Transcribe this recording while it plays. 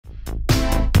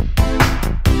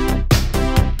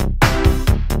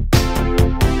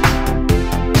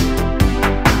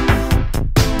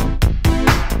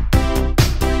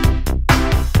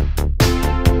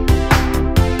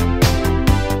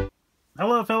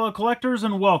fellow collectors,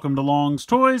 and welcome to Long's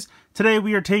Toys. Today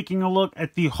we are taking a look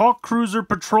at the Hawk Cruiser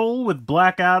Patrol with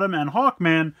Black Adam and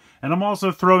Hawkman, and I'm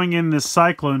also throwing in this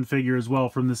Cyclone figure as well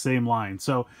from the same line.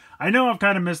 So I know I've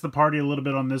kind of missed the party a little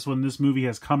bit on this one. This movie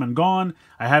has come and gone.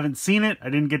 I haven't seen it. I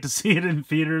didn't get to see it in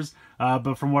theaters,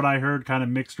 but from what I heard, kind of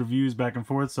mixed reviews back and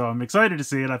forth, so I'm excited to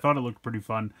see it. I thought it looked pretty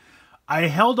fun. I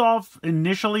held off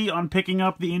initially on picking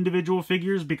up the individual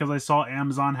figures because I saw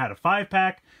Amazon had a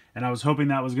 5-pack, and I was hoping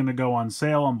that was going to go on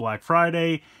sale on Black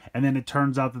Friday, and then it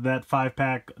turns out that that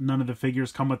 5-pack, none of the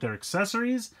figures come with their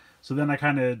accessories, so then I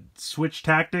kind of switched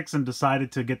tactics and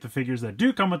decided to get the figures that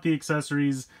do come with the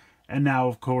accessories, and now,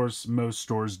 of course, most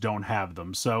stores don't have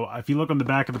them. So if you look on the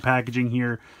back of the packaging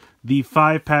here, the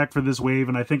 5-pack for this wave,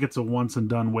 and I think it's a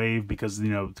once-and-done wave because,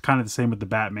 you know, it's kind of the same with the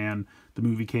Batman. The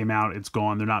movie came out, it's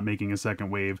gone, they're not making a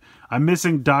second wave. I'm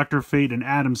missing Dr. Fate and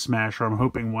Atom Smasher. I'm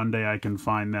hoping one day I can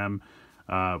find them.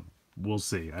 We'll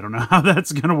see. I don't know how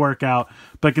that's going to work out,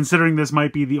 but considering this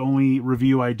might be the only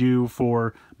review I do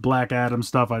for Black Adam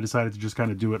stuff, I decided to just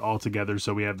kind of do it all together.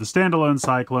 So we have the standalone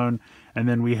Cyclone, and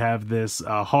then we have this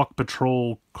Hawk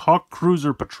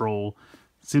Cruiser Patrol.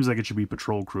 Seems like it should be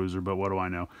Patrol Cruiser, but what do I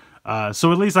know?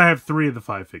 So at least I have 3 of the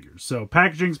 5 figures. So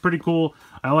packaging's pretty cool.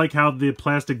 I like how the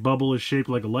plastic bubble is shaped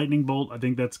like a lightning bolt. I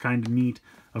think that's kind of neat.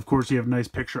 Of course, you have a nice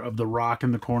picture of the Rock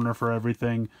in the corner for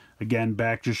everything. Again,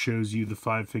 back just shows you the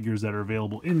 5 figures that are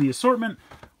available in the assortment.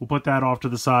 We'll put that off to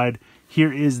the side.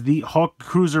 Here is the Hawk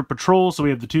Cruiser Patrol. So we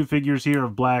have the 2 figures here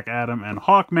of Black Adam and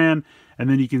Hawkman. And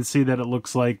then you can see that it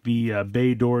looks like the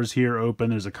bay doors here open.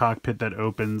 There's a cockpit that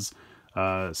opens.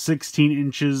 16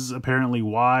 inches apparently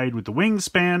wide with the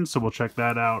wingspan, so we'll check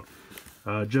that out.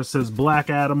 Just says Black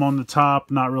Adam on the top,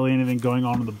 not really anything going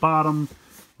on the bottom.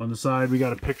 On the side we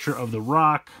got a picture of the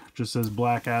Rock, just says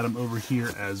Black Adam over here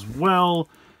as well.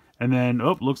 And then,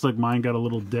 oh, looks like mine got a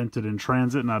little dented in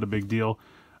transit, not a big deal.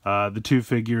 The 2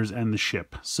 figures and the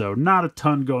ship. So not a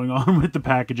ton going on with the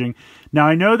packaging. Now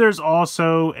I know there's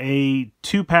also a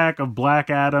 2-pack of Black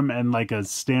Adam and like a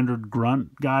standard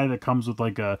grunt guy that comes with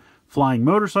like a flying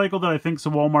motorcycle that I think is a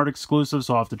Walmart exclusive,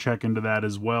 so I'll have to check into that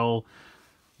as well.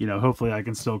 You know, hopefully I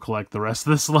can still collect the rest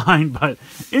of this line, but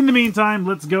in the meantime,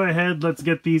 let's go ahead, let's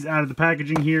get these out of the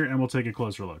packaging here, and we'll take a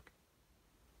closer look.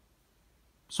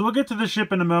 So we'll get to the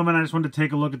ship in a moment. I just wanted to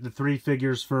take a look at the 3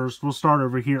 figures first. We'll start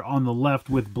over here on the left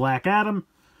with Black Adam.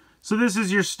 So this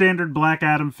is your standard Black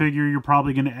Adam figure. You're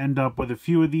probably going to end up with a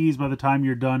few of these by the time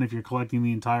you're done if you're collecting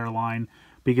the entire line,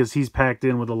 because he's packed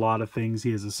in with a lot of things.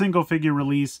 He has a single figure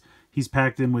release. He's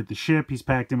packed in with the ship. He's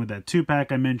packed in with that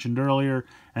 2-pack I mentioned earlier,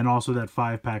 and also that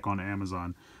 5-pack on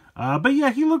Amazon. But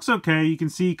yeah, he looks okay. You can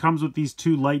see he comes with these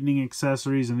 2 lightning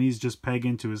accessories, and these just peg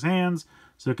into his hands,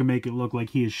 so it can make it look like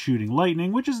he is shooting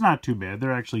lightning, which is not too bad.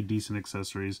 They're actually decent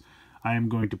accessories. I am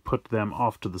going to put them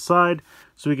off to the side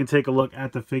so we can take a look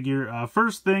at the figure.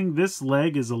 First thing, this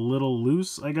leg is a little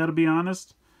loose, I gotta be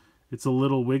honest. It's a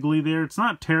little wiggly there. It's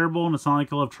not terrible, and it's not like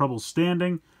he'll have trouble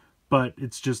standing, but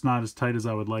it's just not as tight as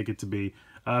I would like it to be.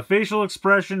 Facial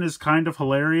expression is kind of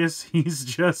hilarious. He's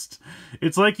just,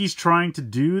 it's like he's trying to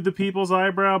do the people's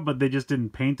eyebrow, but they just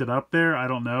didn't paint it up there. I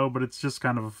don't know, but it's just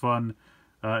kind of a fun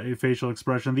facial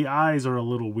expression. The eyes are a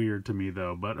little weird to me,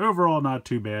 though, but overall not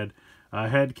too bad.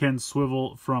 Head can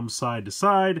swivel from side to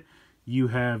side. You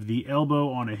have the elbow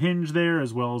on a hinge there,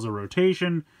 as well as a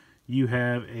rotation. You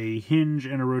have a hinge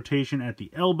and a rotation at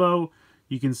the elbow.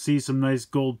 You can see some nice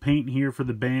gold paint here for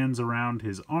the bands around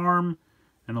his arm,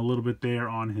 and a little bit there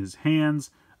on his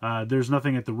hands. There's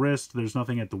nothing at the wrist. There's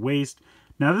nothing at the waist.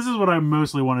 Now, this is what I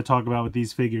mostly want to talk about with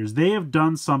these figures. They have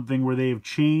done something where they have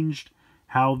changed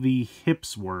how the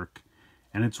hips work,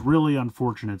 and it's really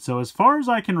unfortunate. So as far as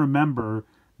I can remember,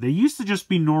 they used to just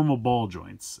be normal ball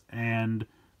joints, and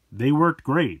they worked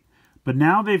great. But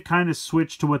now they've kind of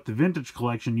switched to what the vintage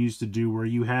collection used to do, where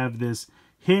you have this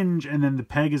hinge and then the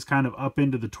peg is kind of up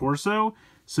into the torso.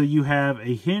 So you have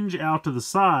a hinge out to the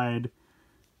side,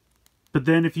 but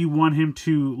then if you want him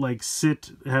to like sit,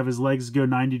 have his legs go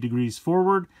 90 degrees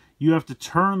forward, you have to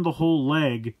turn the whole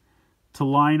leg to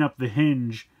line up the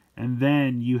hinge, and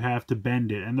then you have to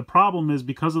bend it. And the problem is,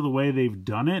 because of the way they've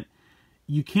done it,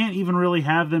 you can't even really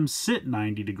have them sit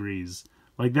 90 degrees.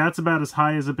 Like, that's about as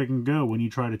high as it can go when you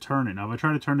try to turn it. Now, if I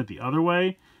try to turn it the other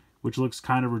way, which looks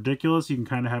kind of ridiculous, you can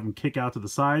kind of have him kick out to the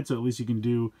side, so at least you can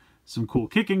do some cool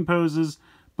kicking poses.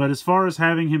 But as far as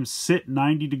having him sit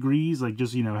 90 degrees, like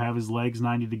just, you know, have his legs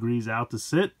 90 degrees out to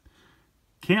sit,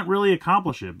 can't really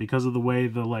accomplish it because of the way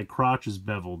the, like, crotch is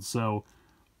beveled. So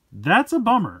that's a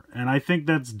bummer, and I think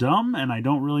that's dumb, and I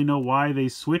don't really know why they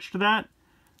switched to that.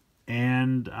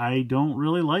 And I don't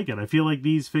really like it. I feel like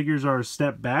these figures are a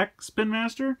step back, Spin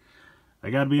Master. I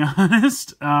gotta be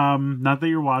honest. Not that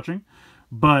you're watching,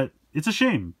 but it's a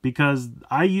shame because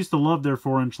I used to love their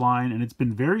 4-inch line, and it's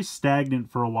been very stagnant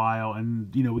for a while.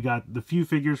 And, you know, we got the few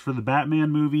figures for the Batman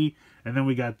movie, and then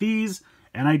we got these,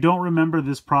 and I don't remember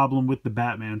this problem with the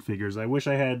Batman figures. I wish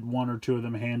I had 1 or 2 of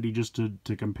them handy just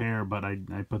to compare, but I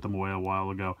put them away a while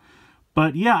ago.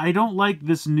 But yeah, I don't like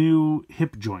this new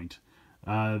hip joint.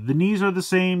 The knees are the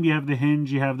same. You have the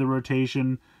hinge, you have the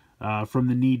rotation. From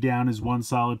the knee down is one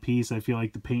solid piece. I feel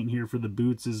like the paint here for the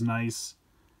boots is nice.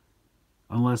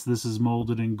 Unless this is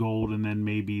molded in gold and then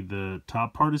maybe the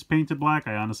top part is painted black.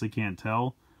 I honestly can't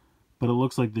tell. But it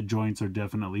looks like the joints are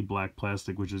definitely black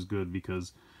plastic, which is good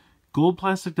because gold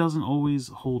plastic doesn't always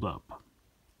hold up.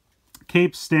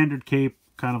 Cape, standard cape,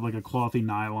 kind of like a clothy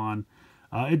nylon.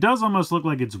 It does almost look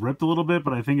like it's ripped a little bit,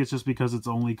 but I think it's just because it's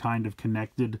only kind of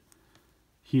connected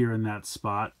here in that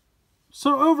spot.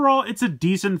 So overall, it's a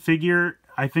decent figure.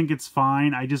 I think it's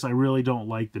fine. I really don't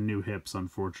like the new hips,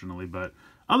 unfortunately. But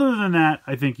other than that,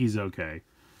 I think he's okay.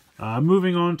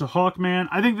 Moving on to Hawkman.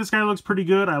 I think this guy looks pretty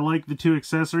good. I like the 2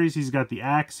 accessories. He's got the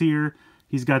axe here.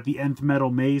 He's got the nth metal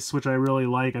mace, which I really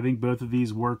like. I think both of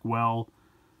these work well.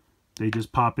 They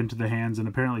just pop into the hands and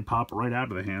apparently pop right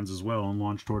out of the hands as well and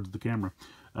launch towards the camera.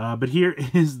 But here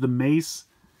is the mace.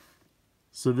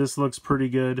 So this looks pretty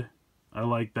good. I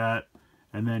like that.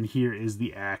 And then here is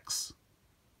the axe.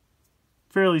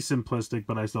 Fairly simplistic,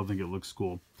 but I still think it looks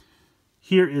cool.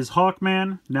 Here is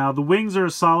Hawkman. Now, the wings are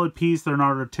a solid piece. They're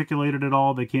not articulated at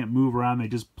all. They can't move around. They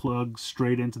just plug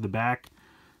straight into the back.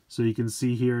 So you can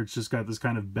see here, it's just got this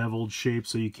kind of beveled shape,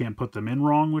 so you can't put them in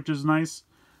wrong, which is nice.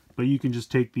 But you can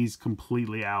just take these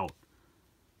completely out.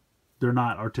 They're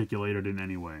not articulated in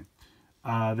any way.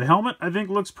 The helmet, I think,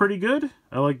 looks pretty good.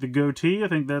 I like the goatee. I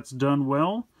think that's done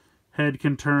well. Head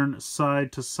can turn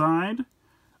side to side.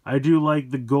 I do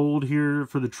like the gold here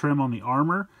for the trim on the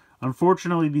armor.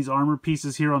 Unfortunately, these armor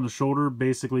pieces here on the shoulder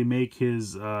basically make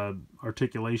his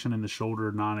articulation in the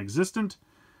shoulder non-existent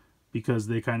because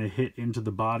they kind of hit into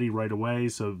the body right away,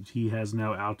 so he has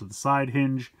no out to the side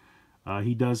hinge.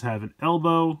 He does have an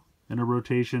elbow and a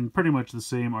rotation, pretty much the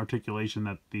same articulation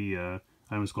that the, I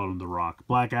almost called him the Rock,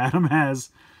 Black Adam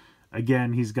has.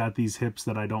 Again, he's got these hips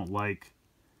that I don't like.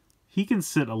 He can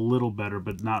sit a little better,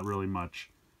 but not really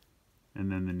much. And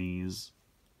then the knees.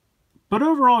 But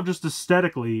overall, just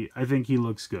aesthetically, I think he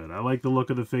looks good. I like the look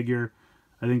of the figure.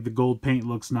 I think the gold paint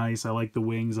looks nice. I like the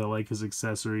wings. I like his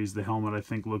accessories. The helmet, I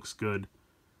think, looks good.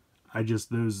 I just,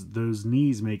 those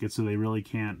knees make it so they really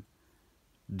can't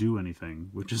do anything,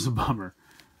 which is a bummer.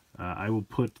 I will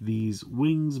put these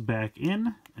wings back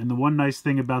in. And the one nice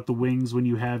thing about the wings when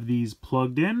you have these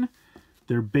plugged in,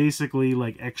 they're basically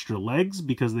like extra legs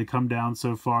because they come down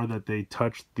so far that they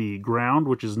touch the ground,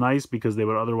 which is nice because they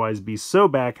would otherwise be so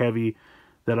back heavy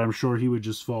that I'm sure he would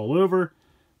just fall over.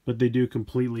 But they do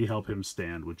completely help him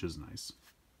stand, which is nice.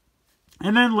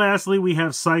 And then lastly, we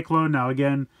have Cyclone. Now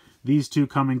again, these two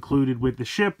come included with the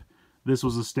ship. This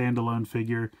was a standalone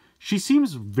figure. She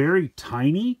seems very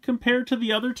tiny compared to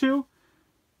the other two.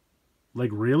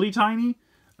 Like really tiny.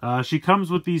 She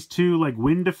comes with these 2 like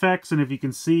wind effects, and if you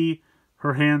can see,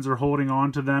 her hands are holding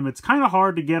on to them. It's kind of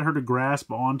hard to get her to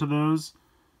grasp onto those.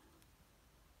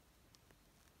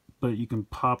 But you can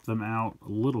pop them out a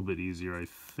little bit easier, I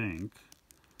think.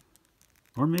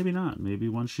 Or maybe not. Maybe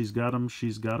once she's got them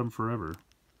forever.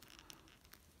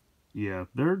 Yeah,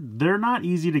 they're not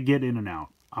easy to get in and out.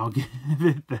 I'll give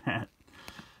it that.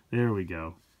 There we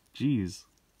go. Jeez.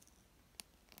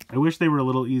 I wish they were a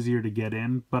little easier to get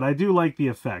in, but I do like the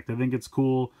effect. I think it's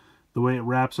cool the way it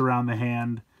wraps around the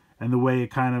hand and the way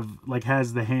it kind of like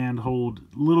has the hand hold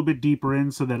a little bit deeper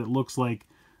in so that it looks like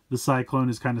the Cyclone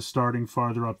is kind of starting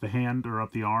farther up the hand or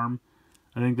up the arm.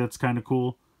 I think that's kind of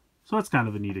cool. So that's kind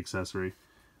of a neat accessory.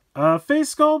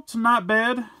 Face sculpt, not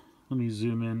bad. Let me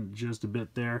zoom in just a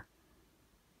bit there.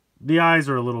 The eyes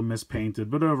are a little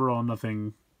mispainted, but overall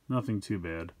nothing too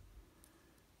bad.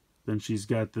 Then she's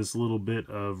got this little bit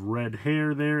of red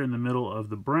hair there in the middle of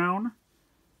the brown.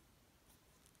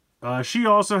 She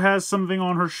also has something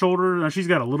on her shoulder. Now she's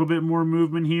got a little bit more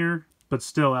movement here, but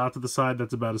still out to the side,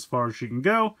 that's about as far as she can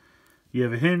go. You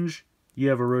have a hinge, you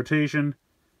have a rotation.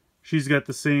 She's got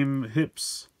the same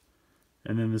hips,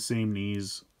 and then the same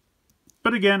knees.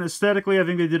 But again, aesthetically, I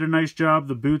think they did a nice job.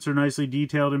 The boots are nicely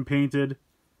detailed and painted.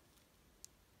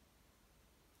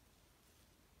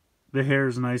 The hair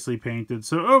is nicely painted.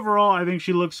 So overall, I think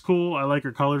she looks cool. I like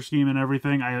her color scheme and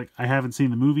everything. I haven't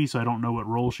seen the movie, so I don't know what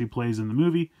role she plays in the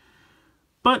movie.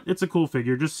 But it's a cool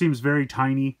figure. Just seems very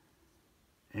tiny.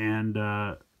 And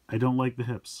I don't like the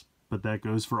hips. But that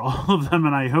goes for all of them.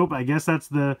 And I guess that's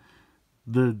the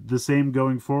same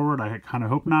going forward. I kind of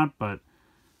hope not, but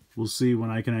we'll see when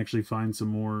I can actually find some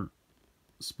more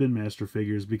Spin Master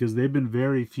figures, because they've been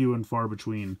very few and far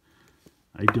between.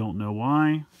 I don't know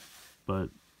why, but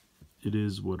it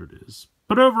is what it is.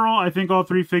 But overall, I think all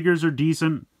three figures are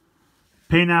decent.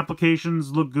 Paint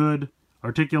applications look good.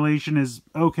 Articulation is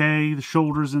okay. The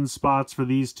shoulders in spots for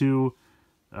these two,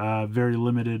 very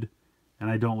limited. And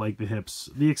I don't like the hips.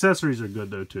 The accessories are good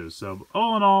though too. So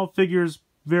all in all, figures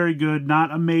very good.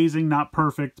 Not amazing, not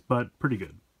perfect, but pretty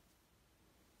good.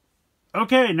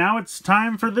 Okay, now it's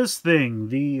time for this thing.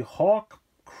 The Hawk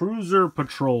Cruiser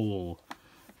Patrol.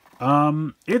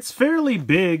 It's fairly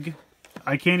big.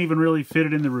 I can't even really fit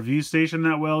it in the review station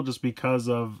that well just because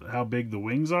of how big the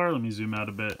wings are. Let me zoom out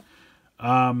a bit.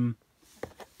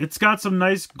 It's got some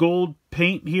nice gold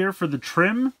paint here for the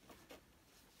trim.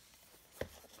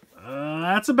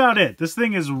 That's about it. This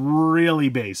thing is really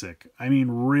basic. I mean,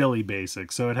 really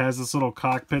basic. So it has this little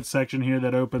cockpit section here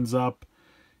that opens up.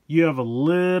 You have a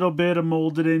little bit of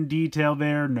molded in detail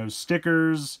there. No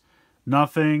stickers,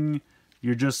 nothing.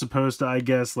 You're just supposed to, I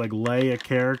guess, like lay a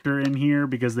character in here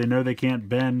because they know they can't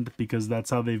bend because that's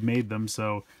how they've made them.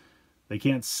 So they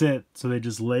can't sit, so they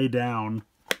just lay down.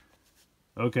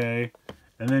 Okay.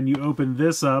 And then you open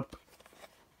this up.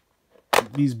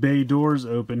 These bay doors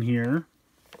open here.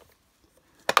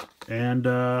 And,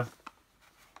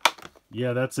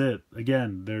 yeah, that's it.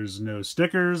 Again, there's no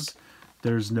stickers.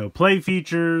 There's no play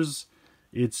features.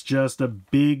 It's just a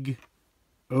big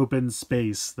open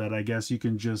space that I guess you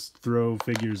can just throw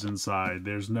figures inside.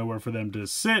 There's nowhere for them to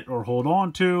sit or hold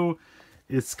on to.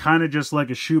 It's kind of just like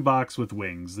a shoebox with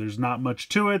wings. There's not much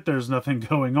to it. There's nothing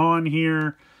going on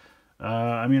here.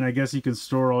 I mean, I guess you can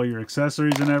store all your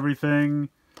accessories and everything,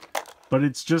 but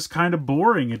it's just kind of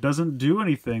boring. It doesn't do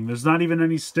anything. There's not even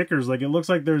any stickers. Like, it looks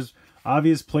like there's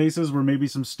obvious places where maybe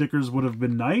some stickers would have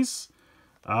been nice.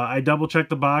 I double-checked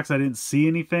the box. I didn't see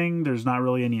anything. There's not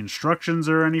really any instructions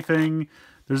or anything.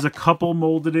 There's a couple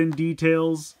molded-in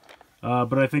details,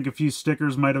 but I think a few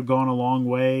stickers might have gone a long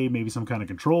way. Maybe some kind of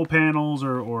control panels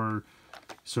or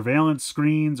surveillance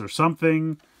screens or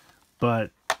something.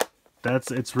 But that's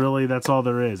all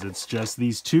there is. It's just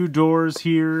these two doors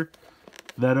here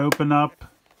that open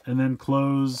up and then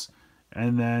close,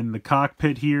 and then the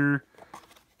cockpit here,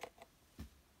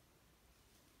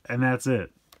 and that's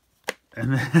it.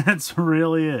 And that's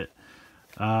really it.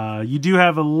 You do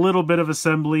have a little bit of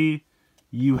assembly.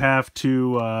 You have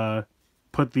to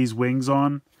put these wings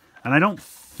on. And I don't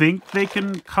think they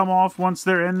can come off once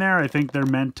they're in there. I think they're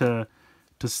meant to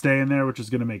stay in there, which is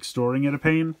going to make storing it a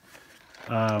pain.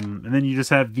 And then you just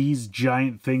have these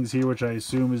giant things here, which I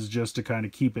assume is just to kind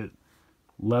of keep it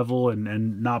level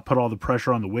and not put all the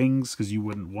pressure on the wings, because you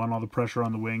wouldn't want all the pressure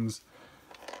on the wings.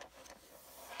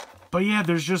 But yeah,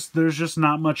 there's just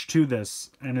not much to this,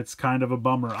 and it's kind of a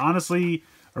bummer. Honestly,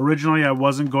 originally I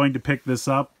wasn't going to pick this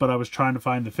up, but I was trying to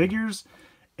find the figures,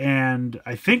 and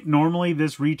I think normally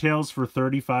this retails for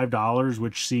 $35,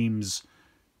 which seems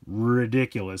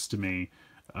ridiculous to me.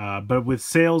 But with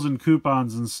sales and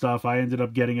coupons and stuff, I ended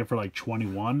up getting it for like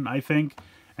 $21, I think.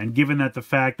 And given that the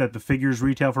fact that the figures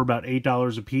retail for about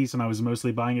 $8 a piece, and I was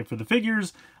mostly buying it for the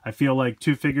figures, I feel like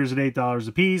two figures at $8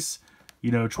 a piece, you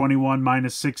know, 21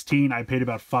 minus 16, I paid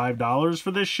about $5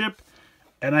 for this ship.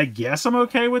 And I guess I'm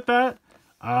okay with that.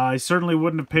 I certainly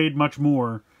wouldn't have paid much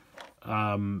more.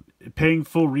 Paying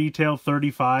full retail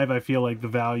 $35, I feel like the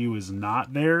value is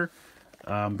not there.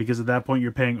 Because at that point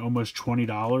you're paying almost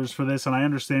 $20 for this. And I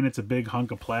understand it's a big hunk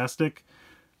of plastic,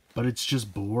 but it's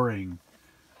just boring.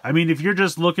 I mean, if you're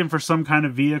just looking for some kind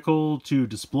of vehicle to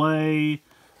display,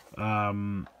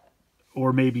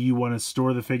 or maybe you want to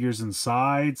store the figures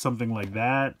inside, something like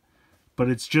that. But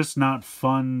it's just not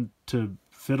fun to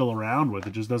fiddle around with.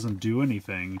 It just doesn't do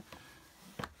anything.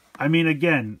 I mean,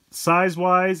 again,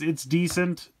 size-wise, it's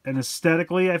decent. And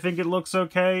aesthetically, I think it looks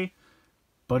okay.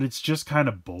 But it's just kind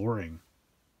of boring.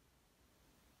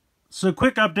 So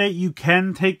quick update, you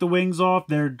can take the wings off.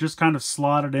 They're just kind of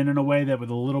slotted in a way that with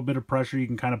a little bit of pressure you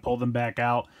can kind of pull them back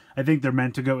out. I think they're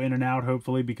meant to go in and out,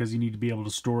 hopefully, because you need to be able to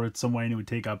store it some way, and it would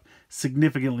take up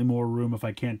significantly more room if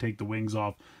I can't take the wings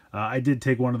off. I did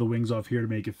take one of the wings off here to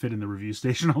make it fit in the review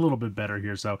station a little bit better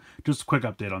here, so just a quick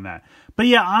update on that. But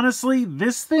yeah, honestly,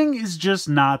 this thing is just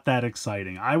not that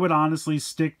exciting. I would honestly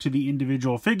stick to the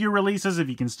individual figure releases if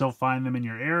you can still find them in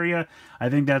your area. I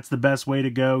think that's the best way to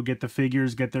go. Get the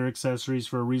figures, get their accessories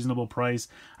for a reasonable price.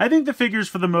 I think the figures,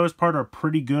 for the most part, are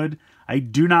pretty good. I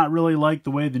do not really like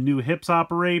the way the new hips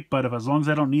operate, but as long as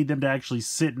I don't need them to actually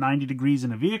sit 90 degrees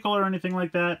in a vehicle or anything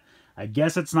like that, I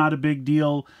guess it's not a big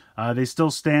deal. They still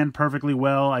stand perfectly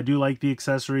well. I do like the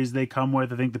accessories they come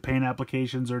with. I think the paint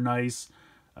applications are nice.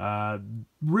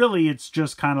 Really, it's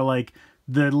just kind of like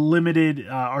the limited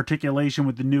articulation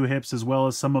with the new hips, as well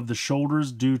as some of the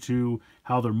shoulders due to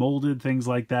how they're molded, things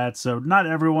like that. So not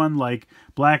everyone, like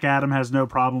Black Adam has no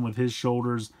problem with his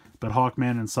shoulders, but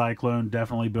Hawkman and Cyclone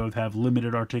definitely both have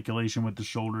limited articulation with the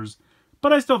shoulders.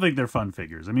 But I still think they're fun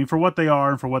figures. I mean, for what they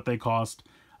are and for what they cost,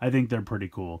 I think they're pretty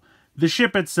cool. The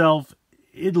ship itself,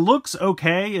 it looks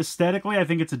okay aesthetically. I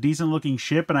think it's a decent looking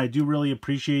ship, and I do really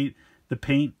appreciate the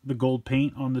paint, the gold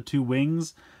paint on the two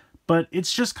wings. But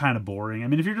it's just kind of boring. I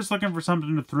mean, if you're just looking for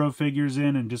something to throw figures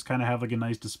in and just kind of have like a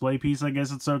nice display piece, I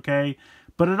guess it's okay.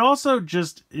 But it also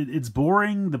just, it's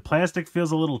boring. The plastic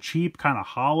feels a little cheap, kind of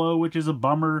hollow, which is a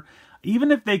bummer.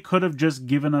 Even if they could have just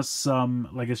given us some,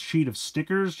 like a sheet of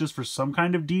stickers just for some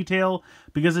kind of detail,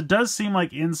 because it does seem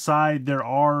like inside there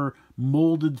are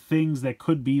molded things that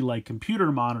could be like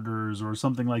computer monitors or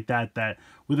something like that, that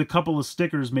with a couple of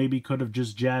stickers maybe could have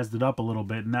just jazzed it up a little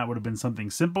bit, and that would have been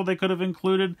something simple they could have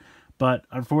included. But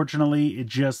unfortunately, it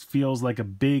just feels like a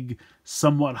big,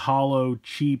 somewhat hollow,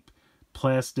 cheap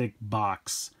plastic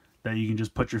box that you can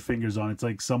just put your fingers on. It's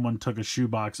like someone took a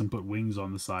shoebox and put wings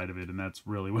on the side of it, and that's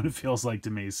really what it feels like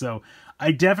to me. So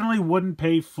I definitely wouldn't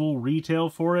pay full retail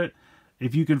for it.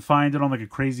 If you can find it on like a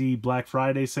crazy Black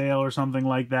Friday sale or something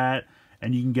like that,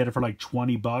 and you can get it for like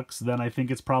 20 bucks, then I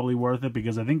think it's probably worth it,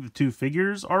 because I think the two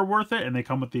figures are worth it, and they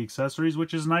come with the accessories,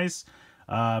 which is nice.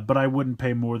 But I wouldn't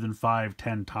pay more than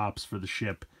 $5-10 tops for the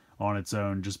ship on its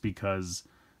own, just because,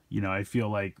 you know, I feel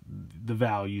like the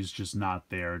value's just not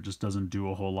there. It just doesn't do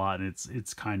a whole lot, and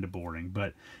it's kind of boring.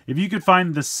 But if you could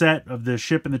find the set of the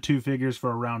ship and the two figures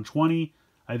for around 20,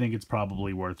 I think it's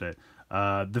probably worth it.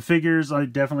 The figures,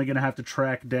 I'm definitely going to have to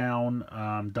track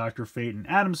down Dr. Fate and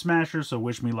Atom Smasher, so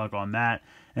wish me luck on that.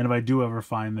 And if I do ever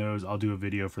find those, I'll do a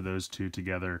video for those two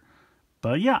together.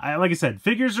 But yeah, like I said,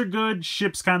 figures are good,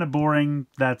 ship's kind of boring.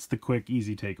 That's the quick,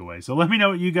 easy takeaway. So let me know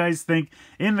what you guys think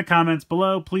in the comments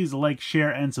below. Please like, share,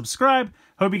 and subscribe.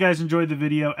 Hope you guys enjoyed the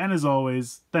video, and as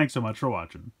always, thanks so much for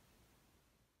watching.